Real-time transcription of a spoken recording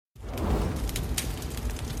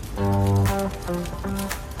Hello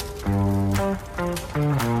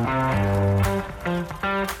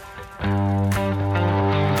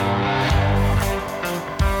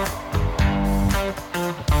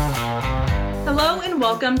and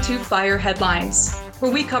welcome to Fire Headlines, where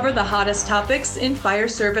we cover the hottest topics in fire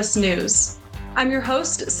service news. I'm your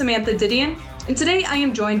host, Samantha Didion, and today I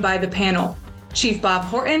am joined by the panel, Chief Bob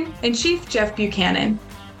Horton and Chief Jeff Buchanan.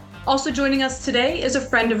 Also joining us today is a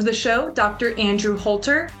friend of the show, Dr. Andrew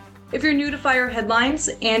Holter. If you're new to Fire Headlines,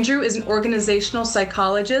 Andrew is an organizational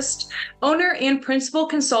psychologist, owner, and principal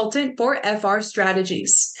consultant for FR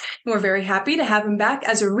Strategies. And we're very happy to have him back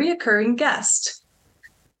as a reoccurring guest.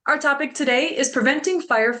 Our topic today is preventing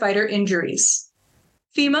firefighter injuries.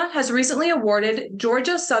 FEMA has recently awarded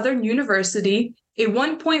Georgia Southern University a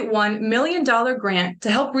 $1.1 million grant to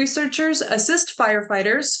help researchers assist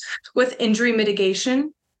firefighters with injury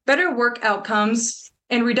mitigation, better work outcomes,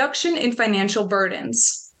 and reduction in financial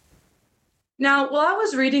burdens. Now, while I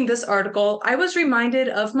was reading this article, I was reminded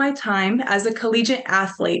of my time as a collegiate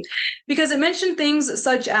athlete because it mentioned things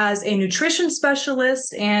such as a nutrition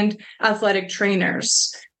specialist and athletic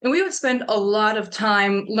trainers. And we would spend a lot of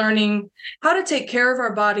time learning how to take care of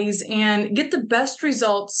our bodies and get the best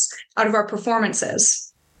results out of our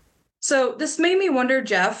performances. So this made me wonder,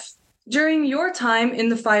 Jeff, during your time in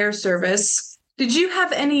the fire service, did you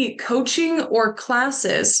have any coaching or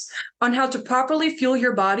classes on how to properly fuel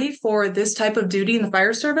your body for this type of duty in the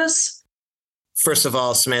fire service? First of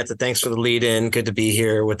all, Samantha, thanks for the lead in. Good to be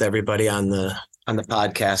here with everybody on the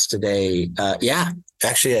podcast today. Yeah,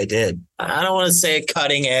 actually I did. I don't want to say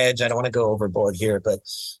cutting edge. I don't want to go overboard here, but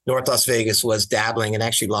North Las Vegas was dabbling, and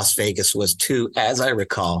actually Las Vegas was too, as I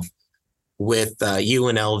recall, with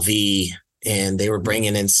UNLV. And they were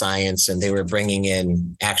bringing in science, and they were bringing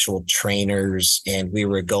in actual trainers, and we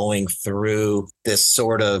were going through this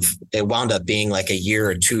sort of, it wound up being like a year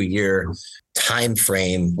or 2 year time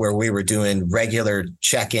frame where we were doing regular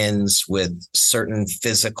check-ins with certain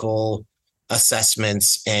physical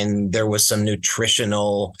assessments, and there was some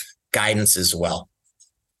nutritional guidance as well.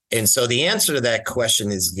 And so the answer to that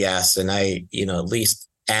question is yes. And I, at least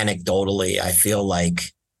anecdotally, I feel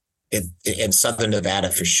like in Southern Nevada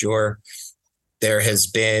for sure, there has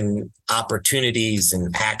been opportunities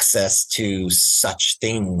and access to such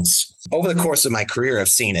things. Over the course of my career, I've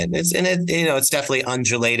seen it. It's definitely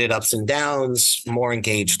undulated ups and downs, more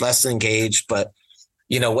engaged, less engaged. But,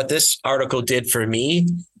 what this article did for me,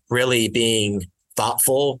 really being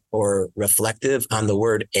thoughtful or reflective on the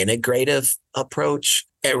word integrative approach,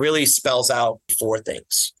 it really spells out 4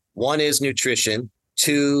 things. 1 is nutrition.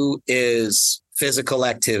 2 is physical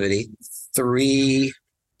activity. 3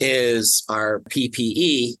 is our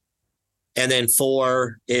PPE, and then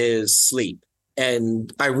 4 is sleep.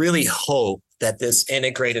 And I really hope that this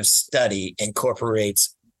integrative study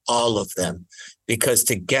incorporates all of them, because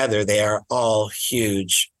together they are all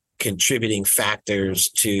huge contributing factors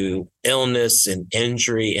to illness and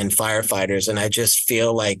injury in firefighters. And I just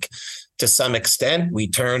feel like to some extent we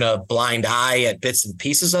turn a blind eye at bits and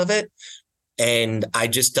pieces of it. And I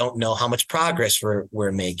just don't know how much progress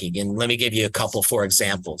we're making. And let me give you a couple, for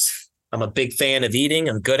examples. I'm a big fan of eating.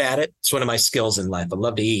 I'm good at it. It's one of my skills in life. I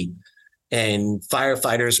love to eat. And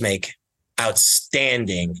firefighters make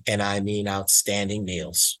outstanding, and I mean outstanding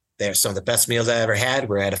meals. They're some of the best meals I ever had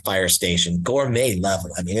were at a fire station, gourmet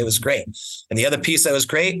level. I mean, it was great. And the other piece that was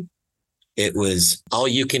great, it was all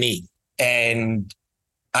you can eat. And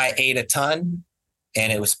I ate a ton,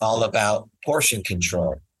 and it was all about portion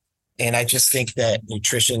control. And I just think that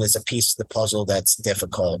nutrition is a piece of the puzzle that's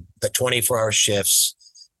difficult. The 24-hour shifts,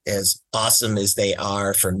 as awesome as they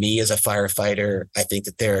are for me as a firefighter, I think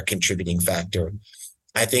that they're a contributing factor.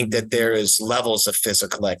 I think that there is levels of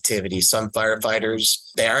physical activity. Some firefighters,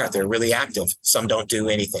 they're really active. Some don't do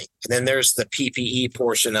anything. And then there's the PPE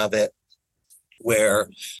portion of it where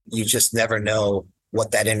you just never know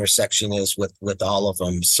what that intersection is with all of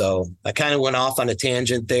them. So I kind of went off on a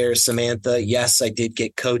tangent there, Samantha. Yes, I did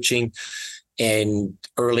get coaching and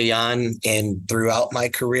early on and throughout my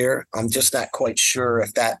career. I'm just not quite sure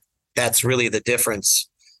if that's really the difference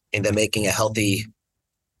into making a healthy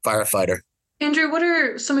firefighter. Andrew, what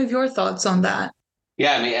are some of your thoughts on that?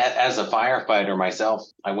 Yeah, I mean, as a firefighter myself,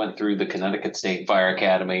 I went through the Connecticut State Fire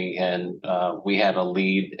Academy, and we had a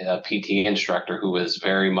lead PT instructor who was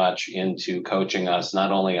very much into coaching us,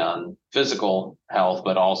 not only on physical health,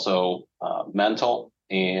 but also mental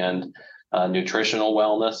and nutritional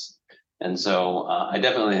wellness. And so I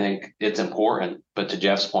definitely think it's important. But to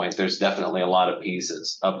Jeff's point, there's definitely a lot of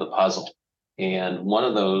pieces of the puzzle. And one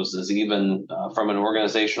of those is even from an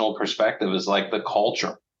organizational perspective is like the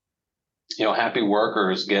culture. You know, happy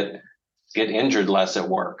workers get injured less at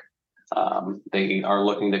work. They are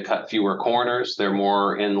looking to cut fewer corners. They're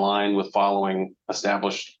more in line with following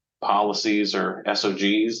established policies or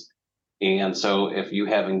SOGs. And so if you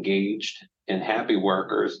have engaged and happy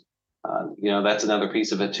workers, that's another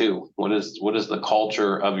piece of it too. What is the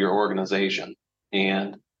culture of your organization?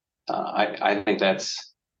 And I think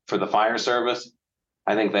that's, for the fire service,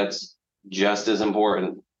 I think that's just as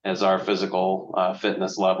important as our physical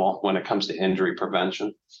fitness level when it comes to injury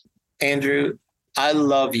prevention. Andrew, I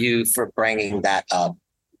love you for bringing that up.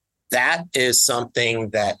 That is something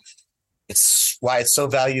that it's why it's so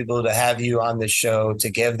valuable to have you on the show, to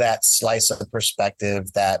give that slice of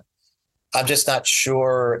perspective that I'm just not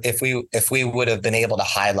sure if we would have been able to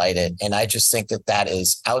highlight it. And I just think that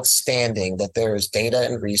is outstanding, that there is data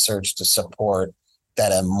and research to support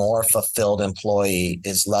that a more fulfilled employee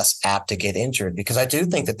is less apt to get injured, because I do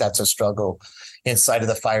think that that's a struggle inside of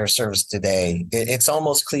the fire service today. It's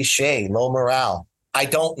almost cliche, low morale. I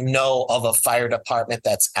don't know of a fire department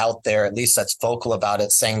that's out there, at least that's vocal about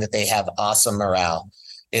it, saying that they have awesome morale.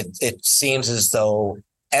 It seems as though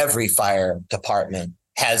every fire department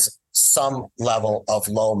has some level of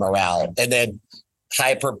low morale, and then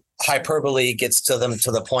hyperbole gets to them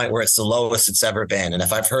to the point where it's the lowest it's ever been. And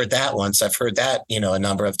if I've heard that once, I've heard that, a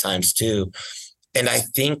number of times too. And I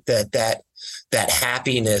think that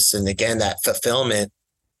happiness, and again, that fulfillment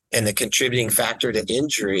and the contributing factor to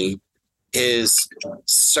injury, is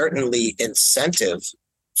certainly incentive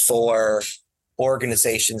for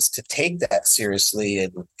organizations to take that seriously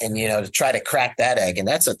and to try to crack that egg. And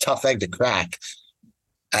that's a tough egg to crack.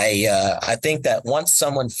 I think that once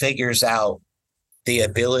someone figures out the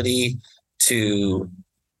ability to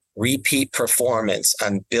repeat performance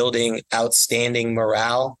on building outstanding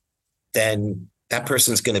morale, then that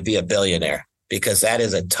person's going to be a billionaire, because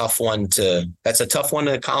that's a tough one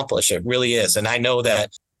to accomplish. It really is. And I know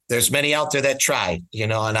that there's many out there that tried,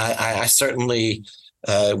 and I certainly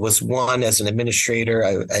was one. As an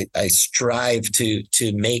administrator, I strive to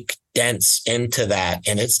make dents into that,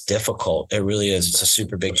 and it's difficult. It really is. It's a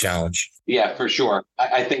super big challenge. Yeah, for sure.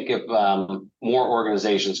 I think if more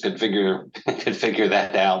organizations could figure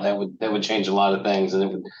that out, that would change a lot of things, and it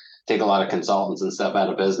would take a lot of consultants and stuff out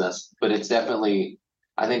of business. But it's definitely,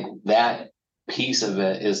 I think that piece of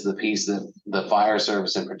it is the piece that the fire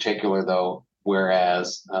service in particular, though,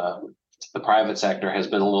 whereas the private sector has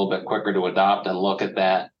been a little bit quicker to adopt and look at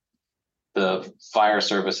that, the fire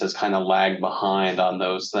service has kind of lagged behind on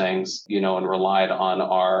those things, and relied on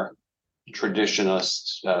our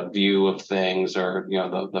traditionalist view of things, or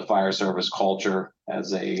the fire service culture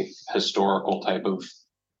as a historical type of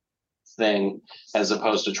thing, as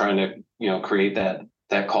opposed to trying to create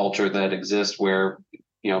that culture that exists where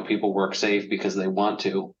people work safe because they want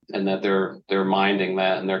to, and that they're minding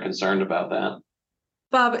that and they're concerned about that.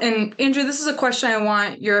 Bob and Andrew, this is a question I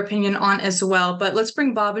want your opinion on as well, but let's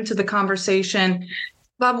bring Bob into the conversation.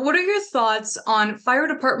 Bob, what are your thoughts on fire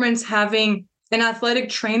departments having an athletic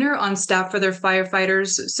trainer on staff for their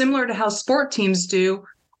firefighters, similar to how sport teams do?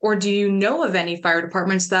 Or do you know of any fire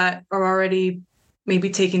departments that are already maybe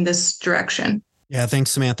taking this direction? Yeah,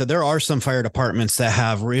 thanks, Samantha. There are some fire departments that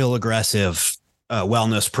have real aggressive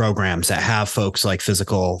wellness programs that have folks like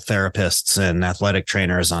physical therapists and athletic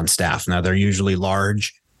trainers on staff. Now, they're usually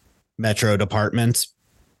large metro departments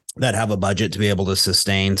that have a budget to be able to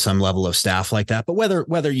sustain some level of staff like that. But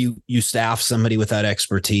whether you staff somebody with that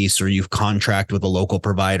expertise, or you contract with a local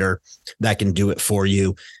provider that can do it for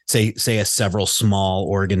you, say several small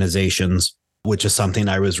organizations, which is something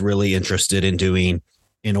I was really interested in doing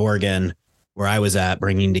in Oregon, where I was at,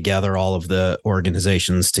 bringing together all of the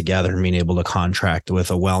organizations together and being able to contract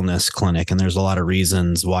with a wellness clinic. And there's a lot of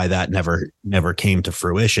reasons why that never came to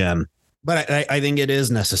fruition. But I think it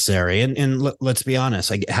is necessary. And let's be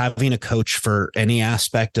honest, having a coach for any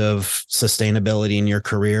aspect of sustainability in your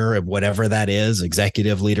career, whatever that is,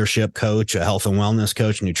 executive leadership coach, a health and wellness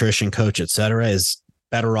coach, nutrition coach, et cetera, is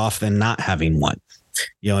better off than not having one.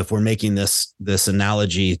 If we're making this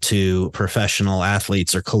analogy to professional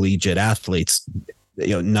athletes or collegiate athletes,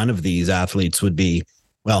 none of these athletes would be,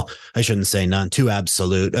 well, I shouldn't say none, too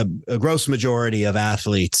absolute. A gross majority of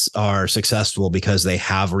athletes are successful because they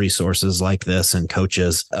have resources like this and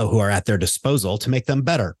coaches who are at their disposal to make them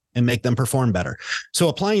better and make them perform better. So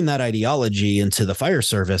applying that ideology into the fire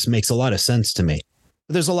service makes a lot of sense to me.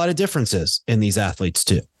 But there's a lot of differences in these athletes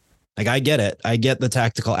too. Like, I get it. I get the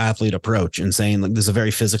tactical athlete approach and saying, like, this is a very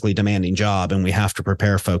physically demanding job and we have to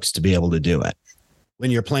prepare folks to be able to do it. When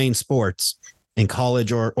you're playing sports in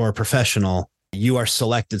college or professional, you are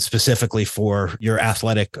selected specifically for your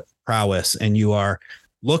athletic prowess, and you are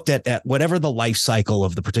looked at whatever the life cycle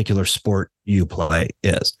of the particular sport you play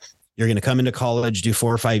is. You're going to come into college, do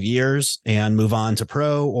 4 or 5 years and move on to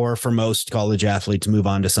pro, or for most college athletes, move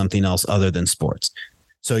on to something else other than sports.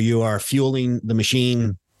 So you are fueling the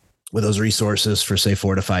machine with those resources for say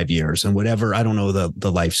 4 to 5 years and whatever. I don't know the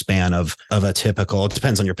lifespan of a typical, it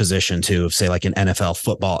depends on your position too, of say like an NFL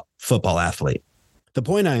football athlete. The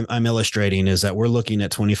point I'm illustrating is that we're looking at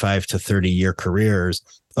 25 to 30-year careers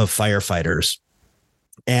of firefighters.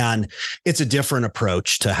 And it's a different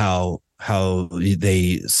approach to how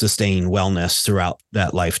they sustain wellness throughout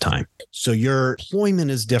that lifetime. So your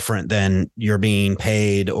employment is different than you're being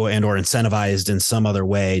paid or incentivized in some other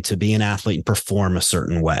way to be an athlete and perform a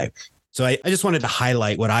certain way. So I just wanted to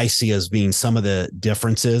highlight what I see as being some of the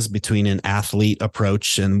differences between an athlete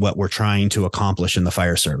approach and what we're trying to accomplish in the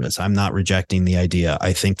fire service. I'm not rejecting the idea.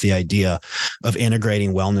 I think the idea of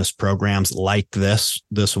integrating wellness programs like this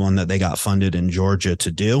one that they got funded in Georgia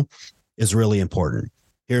to do is really important.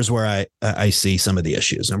 Here's where I see some of the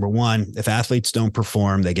issues. Number one, if athletes don't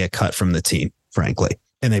perform, they get cut from the team, frankly,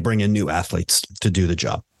 and they bring in new athletes to do the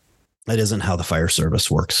job. That isn't how the fire service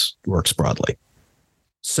works broadly.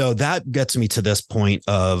 So that gets me to this point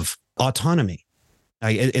of autonomy.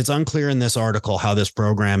 It's unclear in this article how this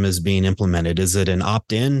program is being implemented. Is it an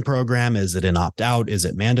opt-in program? Is it an opt-out? Is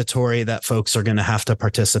it mandatory that folks are going to have to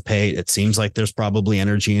participate? It seems like there's probably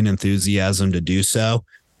energy and enthusiasm to do so.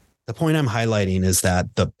 The point I'm highlighting is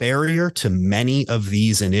that the barrier to many of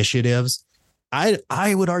these initiatives, I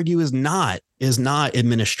would argue is not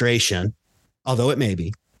administration, although it may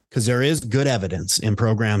be, because there is good evidence in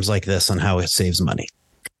programs like this on how it saves money.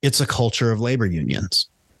 It's a culture of labor unions.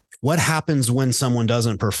 What happens when someone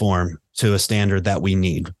doesn't perform to a standard that we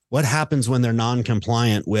need? What happens when they're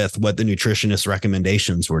non-compliant with what the nutritionist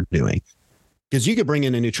recommendations were doing? Because you could bring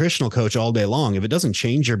in a nutritional coach all day long. If it doesn't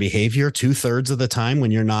change your behavior 2/3 of the time when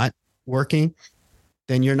you're not working,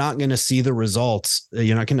 then you're not going to see the results.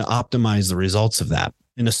 You're not going to optimize the results of that.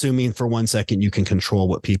 And assuming for 1 second you can control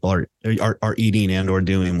what people are eating and or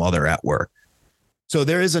doing while they're at work. So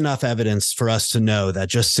there is enough evidence for us to know that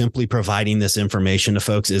just simply providing this information to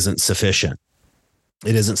folks isn't sufficient.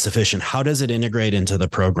 It isn't sufficient. How does it integrate into the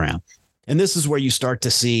program? And this is where you start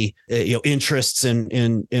to see interests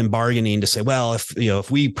in bargaining to say, well,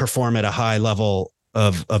 if we perform at a high level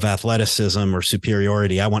of athleticism or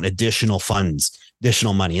superiority, I want additional funds,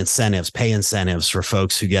 additional money, incentives, pay incentives for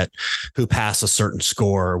folks who pass a certain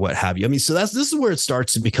score or what have you. I mean, so this is where it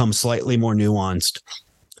starts to become slightly more nuanced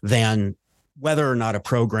than whether or not a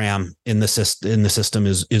program in the system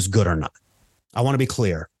is good or not. I want to be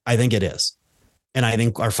clear. I think it is. And I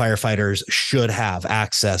think our firefighters should have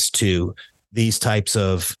access to these types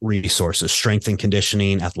of resources, strength and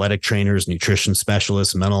conditioning, athletic trainers, nutrition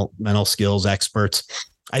specialists, mental skills experts.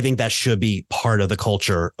 I think that should be part of the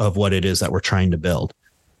culture of what it is that we're trying to build.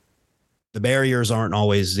 The barriers aren't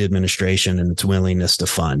always the administration and its willingness to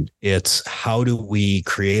fund. It's how do we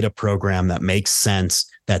create a program that makes sense,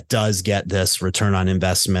 that does get this return on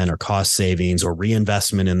investment or cost savings or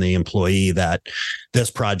reinvestment in the employee that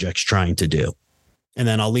this project's trying to do. And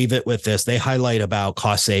then I'll leave it with this. They highlight about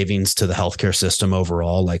cost savings to the healthcare system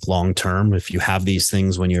overall, like long term. If you have these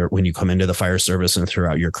things when you come into the fire service and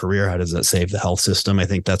throughout your career, how does that save the health system? I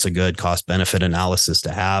think that's a good cost benefit analysis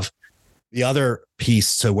to have. The other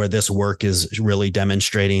piece to where this work is really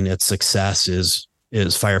demonstrating its success is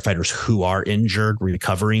firefighters who are injured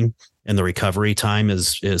recovering, and the recovery time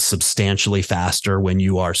is substantially faster when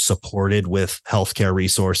you are supported with healthcare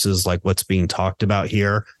resources like what's being talked about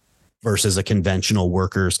here versus a conventional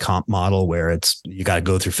workers' comp model where you got to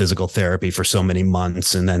go through physical therapy for so many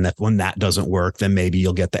months, and then when that doesn't work, then maybe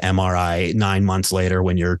you'll get the MRI 9 months later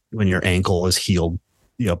when your ankle is healed,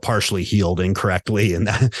 partially healed incorrectly, and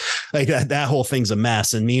that whole thing's a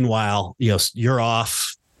mess. And meanwhile, you're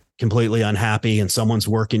off completely unhappy, and someone's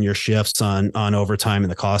working your shifts on overtime and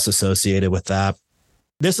the costs associated with that.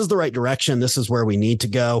 This is the right direction. This is where we need to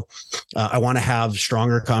go. I want to have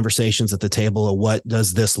stronger conversations at the table of what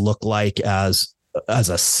does this look like as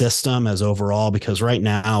a system, as overall, because right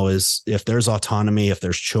now is if there's autonomy, if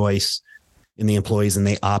there's choice in the employees and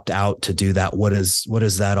they opt out to do that, what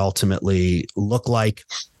does that ultimately look like?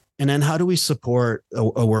 And then how do we support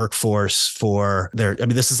a workforce for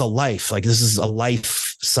this is a life, this is a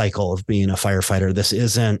life cycle of being a firefighter. This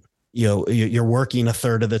isn't, you're working a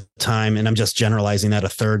third of the time, and I'm just generalizing that, a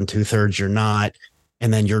third and 2/3 you're not.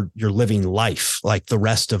 And then you're living life like the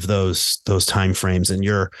rest of those timeframes, and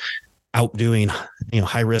you're out doing,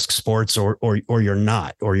 high risk sports or you're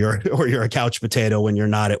not, or you're a couch potato when you're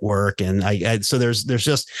not at work. And so there's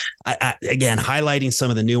just, again, highlighting some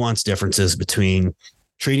of the nuanced differences between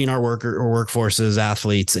treating our workforces,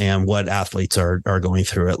 athletes, and what athletes are going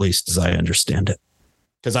through, at least as I understand it.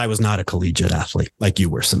 Because I was not a collegiate athlete like you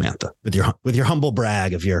were, Samantha, with your humble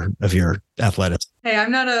brag of your athletics. Hey,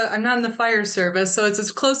 I'm not in the fire service, so it's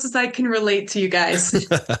as close as I can relate to you guys.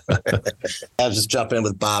 I'll just jump in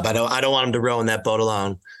with Bob. I don't want him to row in that boat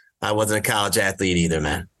alone. I wasn't a college athlete either,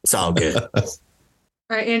 man. It's all good.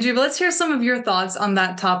 All right, Angie, but let's hear some of your thoughts on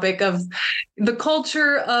that topic of the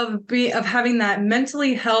culture of having that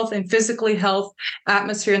mentally health and physically health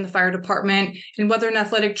atmosphere in the fire department, and whether an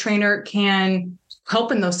athletic trainer can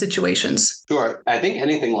help in those situations. Sure. I think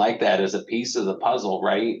anything like that is a piece of the puzzle,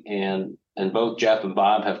 right? And both Jeff and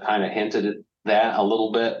Bob have kind of hinted at that a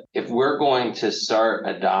little bit. If we're going to start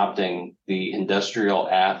adopting the industrial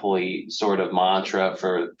athlete sort of mantra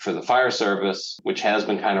for the fire service, which has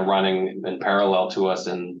been kind of running in parallel to us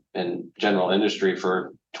in general industry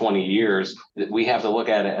for 20 years, we have to look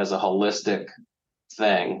at it as a holistic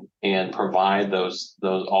thing and provide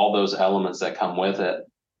all those elements that come with it,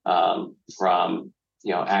 from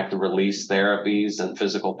active release therapies and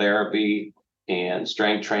physical therapy and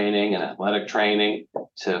strength training and athletic training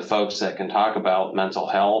to folks that can talk about mental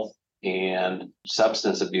health and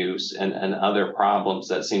substance abuse and other problems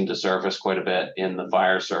that seem to surface quite a bit in the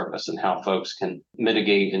fire service, and how folks can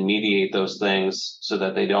mitigate and mediate those things so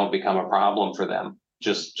that they don't become a problem for them.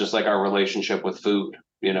 Just like our relationship with food,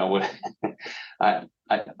 I'm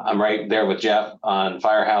right there with Jeff on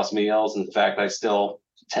Firehouse meals. In fact, I still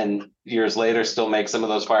 10 years later, still make some of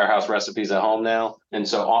those Firehouse recipes at home now. And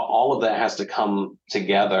so all of that has to come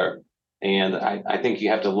together. And I think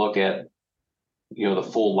you have to look at, the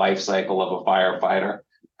full life cycle of a firefighter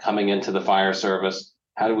coming into the fire service.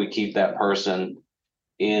 How do we keep that person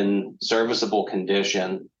in serviceable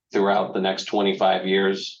condition throughout the next 25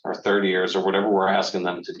 years or 30 years or whatever we're asking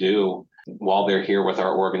them to do while they're here with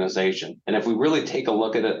our organization? And if we really take a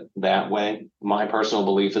look at it that way, my personal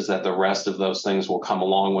belief is that the rest of those things will come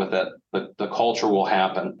along with it. But the culture will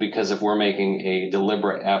happen, because if we're making a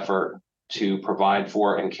deliberate effort to provide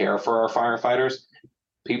for and care for our firefighters,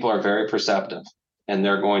 people are very perceptive, and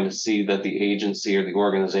they're going to see that the agency or the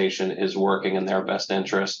organization is working in their best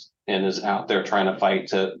interest and is out there trying to fight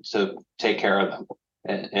to take care of them.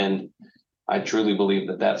 And I truly believe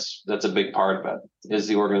that that's a big part of it. Is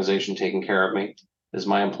the organization taking care of me? Is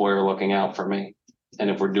my employer looking out for me? And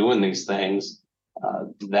if we're doing these things,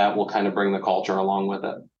 that will kind of bring the culture along with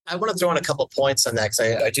it. I want to throw in a couple points on that,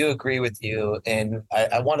 because I do agree with you. And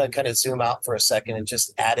I want to kind of zoom out for a second and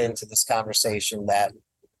just add into this conversation that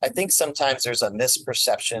I think sometimes there's a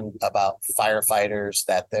misperception about firefighters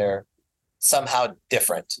that they're somehow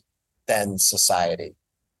different than society.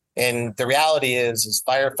 And the reality is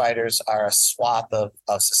firefighters are a swath of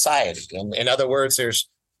society. And in other words, there's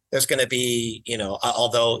going to be,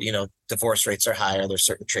 although, divorce rates are higher, there's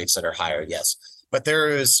certain traits that are higher, yes. But there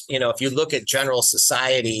is, if you look at general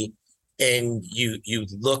society and you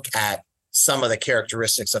look at some of the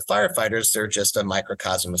characteristics of firefighters, they're just a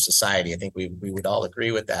microcosm of society. I think we would all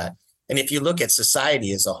agree with that. And if you look at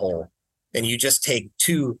society as a whole, and you just take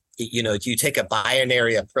you take a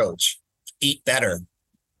binary approach, eat better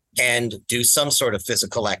and do some sort of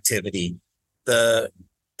physical activity, the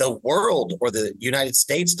world or the United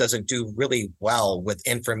States doesn't do really well with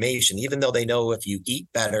information, even though they know if you eat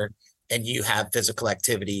better and you have physical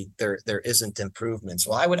activity, there isn't improvements.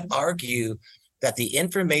 Well, I would argue that the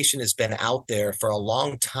information has been out there for a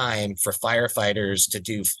long time for firefighters to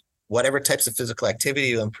do whatever types of physical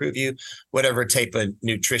activity will improve you, whatever type of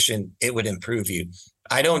nutrition, it would improve you.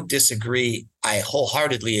 I don't disagree. I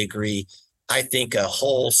wholeheartedly agree. I think a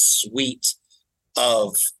whole suite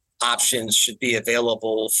of options should be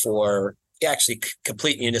available for actually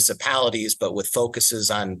complete municipalities, but with focuses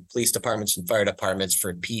on police departments and fire departments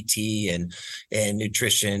for PT and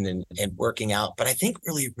nutrition and working out. But I think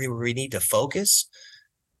really where we need to focus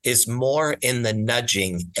is more in the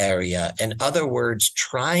nudging area. In other words,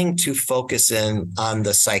 trying to focus in on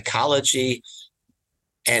the psychology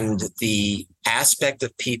and the aspect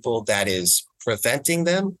of people that is preventing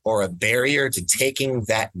them or a barrier to taking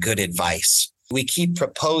that good advice. We keep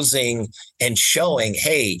proposing and showing,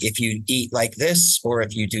 hey, if you eat like this, or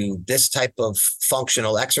if you do this type of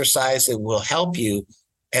functional exercise, it will help you.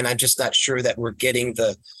 And I'm just not sure that we're getting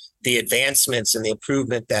the advancements and the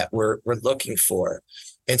improvement that we're looking for.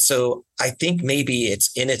 And so I think maybe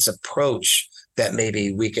it's in its approach that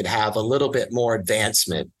maybe we could have a little bit more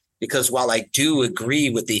advancement, because while I do agree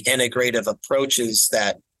with the integrative approaches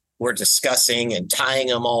that we're discussing and tying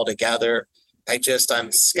them all together,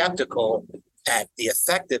 I'm skeptical at the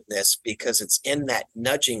effectiveness, because it's in that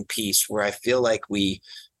nudging piece where I feel like we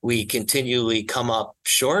continually come up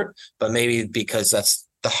short, but maybe because that's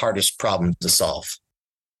the hardest problem to solve.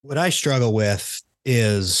 What I struggle with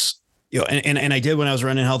is And I did when I was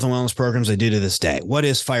running health and wellness programs, I do to this day. What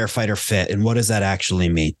is firefighter fit and what does that actually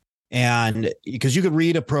mean? And because you could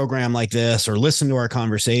read a program like this or listen to our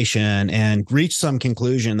conversation and reach some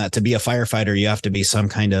conclusion that to be a firefighter, you have to be some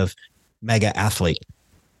kind of mega athlete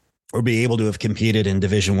or be able to have competed in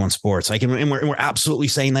Division I sports. And we're absolutely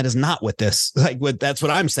saying that is not what this, that's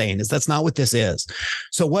what I'm saying is that's not what this is.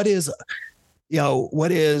 So what is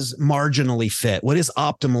marginally fit? What is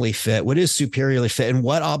optimally fit? What is superiorly fit? And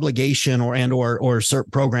what obligation or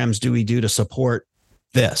certain programs do we do to support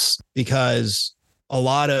this? Because a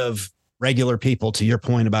lot of regular people, to your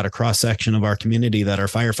point about a cross section of our community that are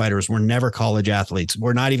firefighters, were never college athletes.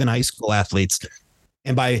 We're not even high school athletes.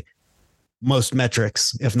 And by most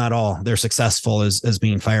metrics, if not all, they're successful as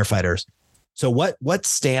being firefighters. So what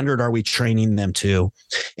standard are we training them to,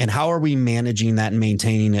 and how are we managing that and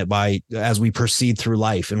maintaining it as we proceed through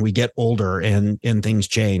life and we get older and things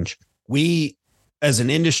change? We, as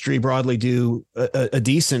an industry, broadly do a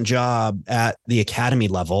decent job at the academy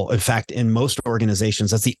level. In fact, in most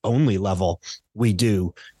organizations, that's the only level we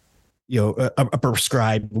do, a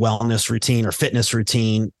prescribed wellness routine or fitness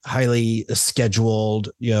routine, highly scheduled,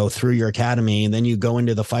 through your academy. And then you go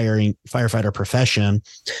into the firefighter profession.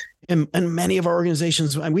 And many of our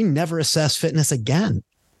organizations, we never assess fitness again.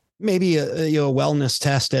 Maybe a wellness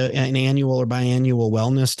test, an annual or biannual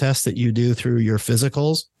wellness test that you do through your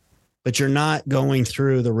physicals, but you're not going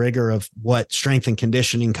through the rigor of what strength and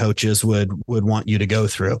conditioning coaches would want you to go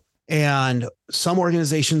through. And some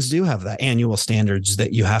organizations do have that annual standards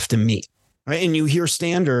that you have to meet, right? And you hear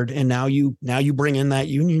standard, and now you bring in that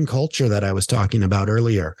union culture that I was talking about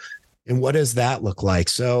earlier. And what does that look like?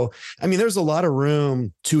 So, there's a lot of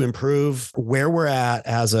room to improve where we're at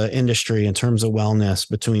as an industry in terms of wellness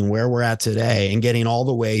between where we're at today and getting all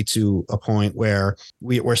the way to a point where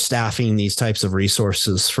we're staffing these types of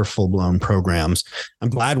resources for full-blown programs. I'm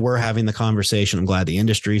glad we're having the conversation. I'm glad the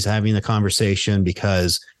industry is having the conversation,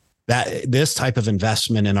 because this type of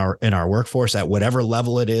investment in our workforce at whatever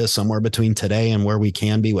level it is, somewhere between today and where we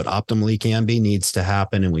can be, what optimally can be, needs to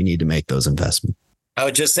happen. And we need to make those investments. I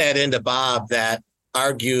would just add into Bob that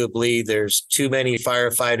arguably there's too many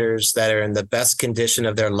firefighters that are in the best condition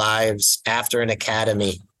of their lives after an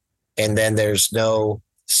academy. And then there's no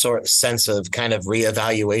sense of kind of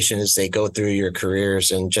reevaluation as they go through your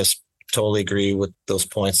careers, and just totally agree with those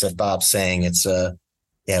points that Bob's saying. It's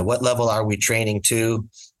what level are we training to?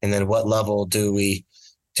 And then what level do we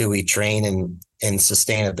train in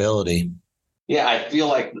sustainability? Yeah, I feel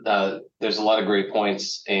like there's a lot of great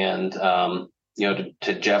points. And,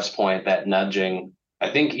 to Jeff's point, that nudging, I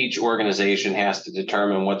think each organization has to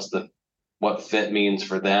determine what fit means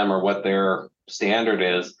for them or what their standard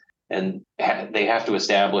is. And they have to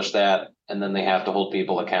establish that, and then they have to hold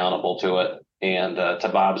people accountable to it. And to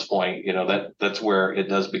Bob's point, that's where it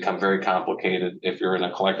does become very complicated if you're in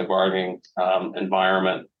a collective bargaining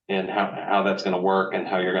environment, and how that's going to work and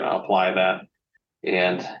how you're going to apply that.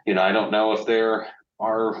 And, I don't know if there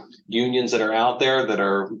are unions that are out there that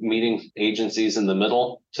are meeting agencies in the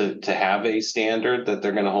middle to have a standard that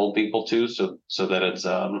they're going to hold people to, so that it's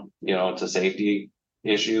it's a safety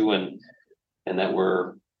issue, and that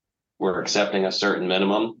we're accepting a certain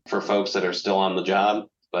minimum for folks that are still on the job.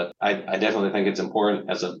 But I definitely think it's important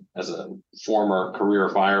as a former career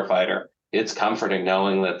firefighter. It's comforting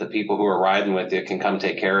knowing that the people who are riding with you can come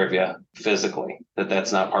take care of you physically,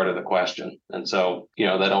 that's not part of the question. And so,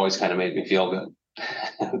 that always kind of made me feel good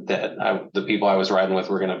that the people I was riding with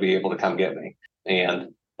were going to be able to come get me. And,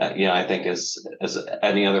 I think as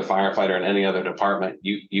any other firefighter in any other department,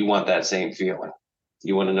 you want that same feeling.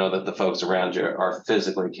 You want to know that the folks around you are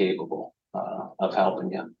physically capable of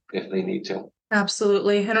helping you if they need to.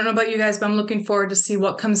 Absolutely. I don't know about you guys, but I'm looking forward to see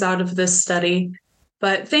what comes out of this study.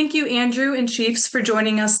 But thank you, Andrew and Chiefs, for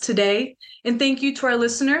joining us today. And thank you to our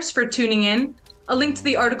listeners for tuning in. A link to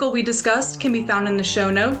the article we discussed can be found in the show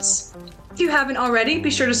notes. If you haven't already, be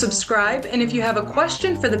sure to subscribe. And if you have a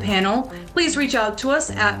question for the panel, please reach out to us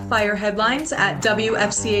at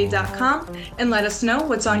fireheadlines@wfca.com and let us know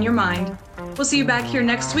what's on your mind. We'll see you back here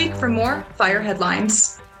next week for more Fire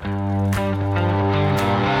Headlines.